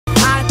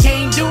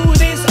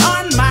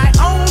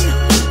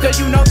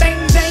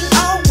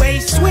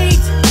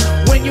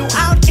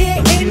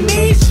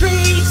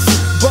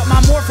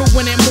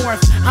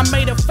I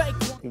made a fake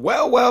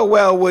one.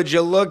 Well, would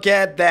you look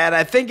at that?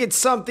 I think it's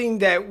something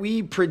that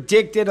we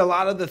predicted, a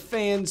lot of the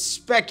fans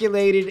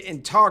speculated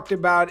and talked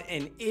about,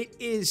 and it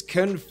is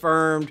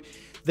confirmed.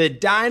 The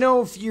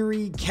Dino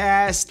Fury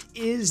cast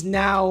is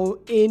now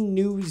in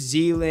New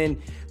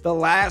Zealand. The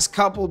last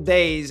couple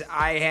days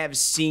I have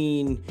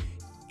seen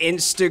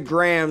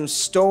Instagram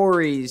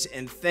stories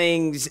and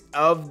things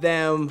of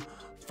them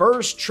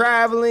first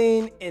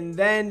traveling, and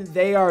then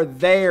they are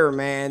there,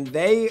 man.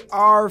 They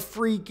are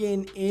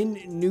freaking in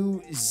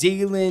New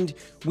Zealand.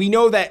 We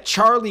know that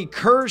Charlie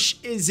Kirsch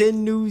is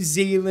in New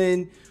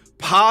Zealand,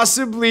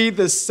 possibly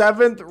the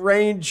 7th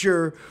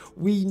Ranger.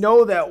 We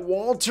know that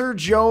Walter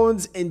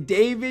Jones and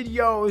David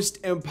Yost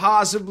and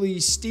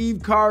possibly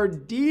Steve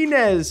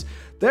Cardenas,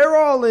 they're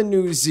all in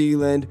New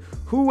Zealand.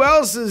 Who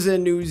else is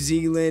in New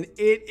Zealand?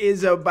 It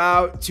is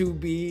about to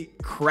be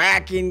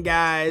cracking,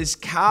 guys.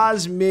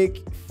 Cosmic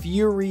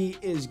Fury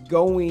is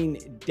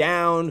going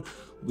down.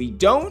 We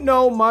don't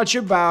know much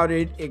about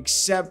it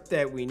except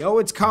that we know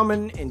it's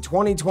coming in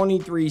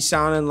 2023,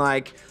 sounding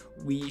like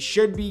we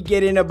should be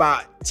getting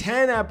about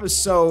 10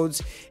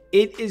 episodes.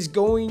 It is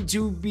going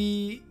to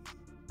be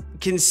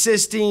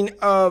consisting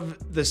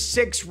of the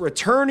 6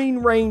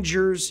 returning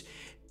Rangers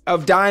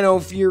of Dino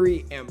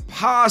Fury and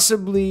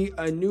possibly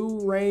a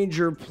new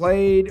Ranger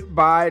played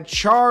by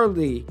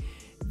Charlie.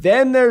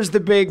 Then there's the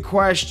big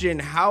question,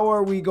 how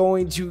are we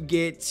going to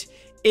get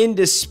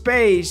into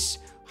space?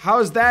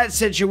 How's that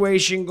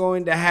situation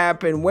going to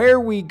happen? Where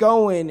are we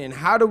going? And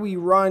how do we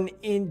run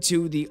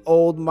into the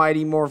old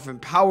Mighty Morphin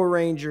Power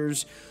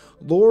Rangers?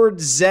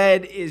 Lord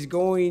Zed is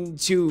going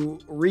to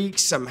wreak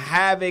some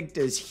havoc.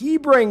 Does he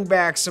bring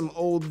back some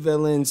old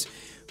villains?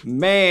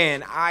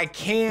 Man, I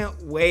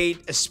can't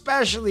wait,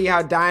 especially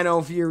how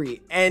Dino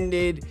Fury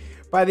ended.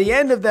 By the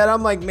end of that,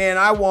 I'm like, man,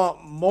 I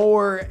want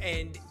more.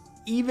 And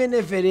even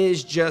if it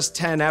is just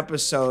 10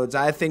 episodes,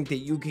 I think that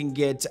you can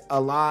get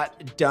a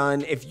lot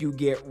done if you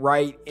get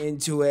right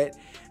into it.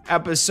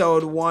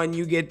 Episode 1,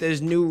 you get this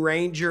new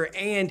Ranger.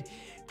 And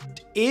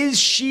is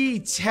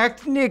she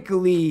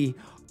technically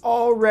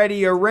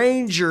already a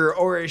Ranger,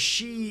 or is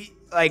she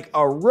like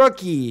a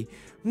rookie?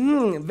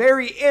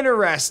 Very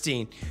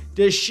interesting.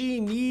 Does she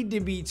need to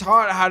be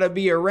taught how to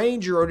be a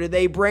Ranger, or do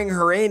they bring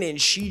her in and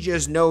she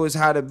just knows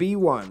how to be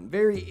one?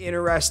 Very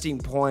interesting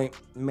point,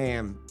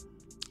 man.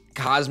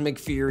 Cosmic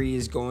Fury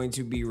is going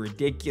to be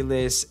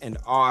ridiculous and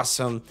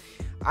awesome.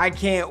 I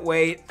can't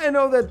wait. I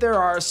know that there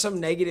are some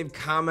negative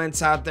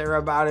comments out there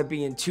about it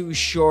being too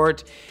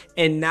short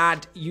and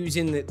not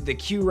using the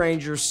Q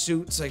Ranger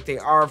suits like they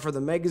are for the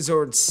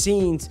Megazord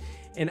scenes.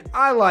 And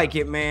I like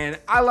it, man.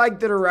 I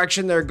like the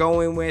direction they're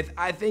going with.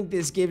 I think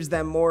this gives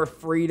them more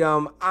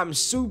freedom. I'm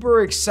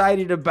super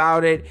excited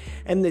about it.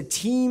 And the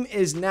team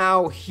is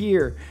now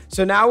here.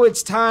 So now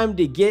it's time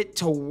to get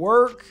to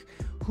work.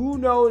 Who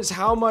knows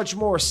how much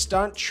more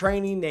stunt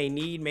training they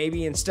need?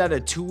 Maybe instead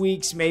of 2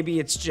 weeks, maybe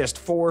it's just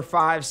 4,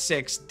 5,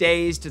 6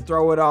 days to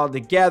throw it all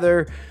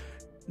together.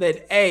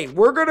 That, hey,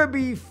 we're going to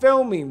be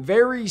filming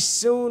very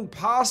soon,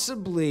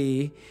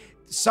 possibly.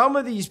 Some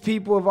of these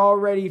people have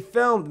already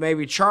filmed.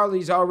 Maybe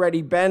Charlie's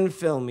already been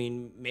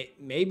filming.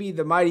 Maybe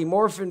the Mighty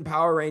Morphin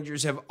Power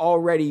Rangers have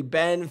already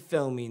been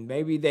filming.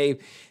 Maybe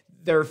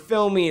they're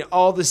filming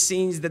all the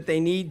scenes that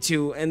they need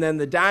to, and then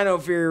the Dino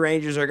Fury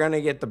Rangers are going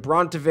to get the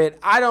brunt of it.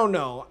 I don't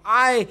know.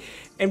 I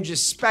am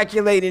just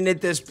speculating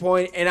at this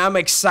point, and I'm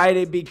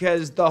excited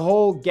because the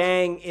whole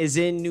gang is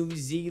in New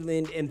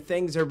Zealand and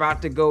things are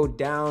about to go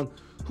down.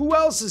 Who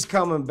else is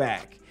coming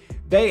back?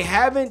 They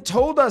haven't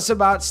told us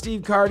about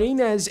Steve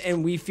Cardenas,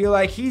 and we feel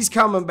like he's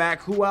coming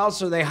back. Who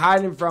else are they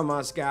hiding from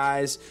us,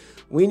 guys?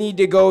 We need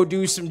to go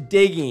do some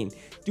digging.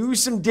 Do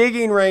some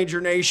digging,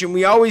 Ranger Nation.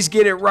 We always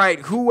get it right.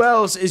 Who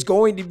else is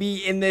going to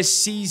be in this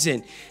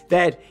season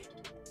that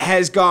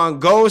has gone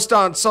ghost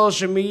on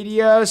social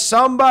media?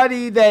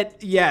 Somebody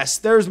that, yes,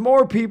 there's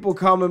more people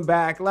coming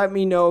back. Let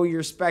me know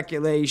your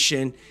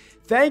speculation.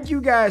 Thank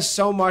you guys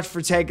so much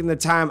for taking the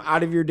time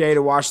out of your day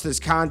to watch this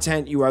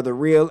content. You are the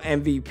real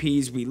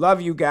MVPs. We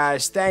love you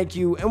guys. Thank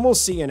you, and we'll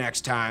see you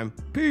next time.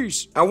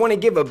 Peace. I want to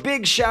give a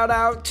big shout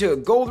out to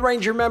Gold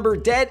Ranger member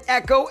Dead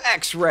Echo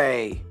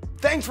X-Ray.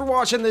 Thanks for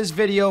watching this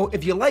video.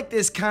 If you like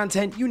this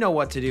content, you know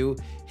what to do.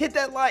 Hit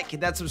that like, hit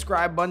that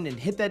subscribe button, and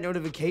hit that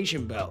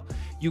notification bell.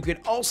 You can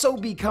also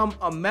become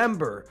a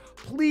member.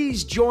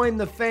 Please join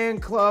the fan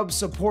club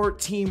support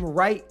team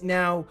right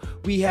now.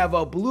 We have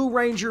a Blue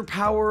Ranger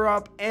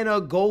power-up and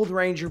a Gold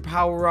Ranger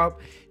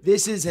power-up.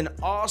 This is an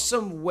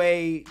awesome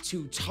way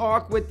to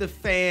talk with the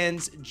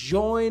fans.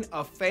 Join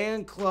a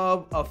fan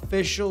club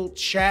official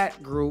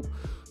chat group.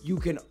 You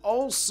can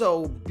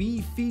also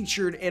be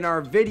featured in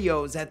our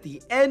videos. At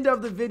the end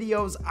of the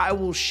videos, I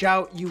will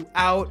shout you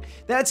out.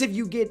 That's if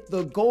you get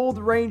the Gold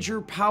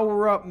Ranger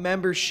Power-Up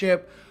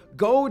membership.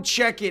 Go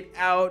check it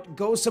out.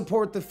 Go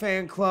support the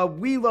fan club.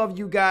 We love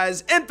you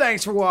guys, and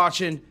thanks for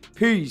watching.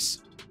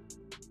 Peace.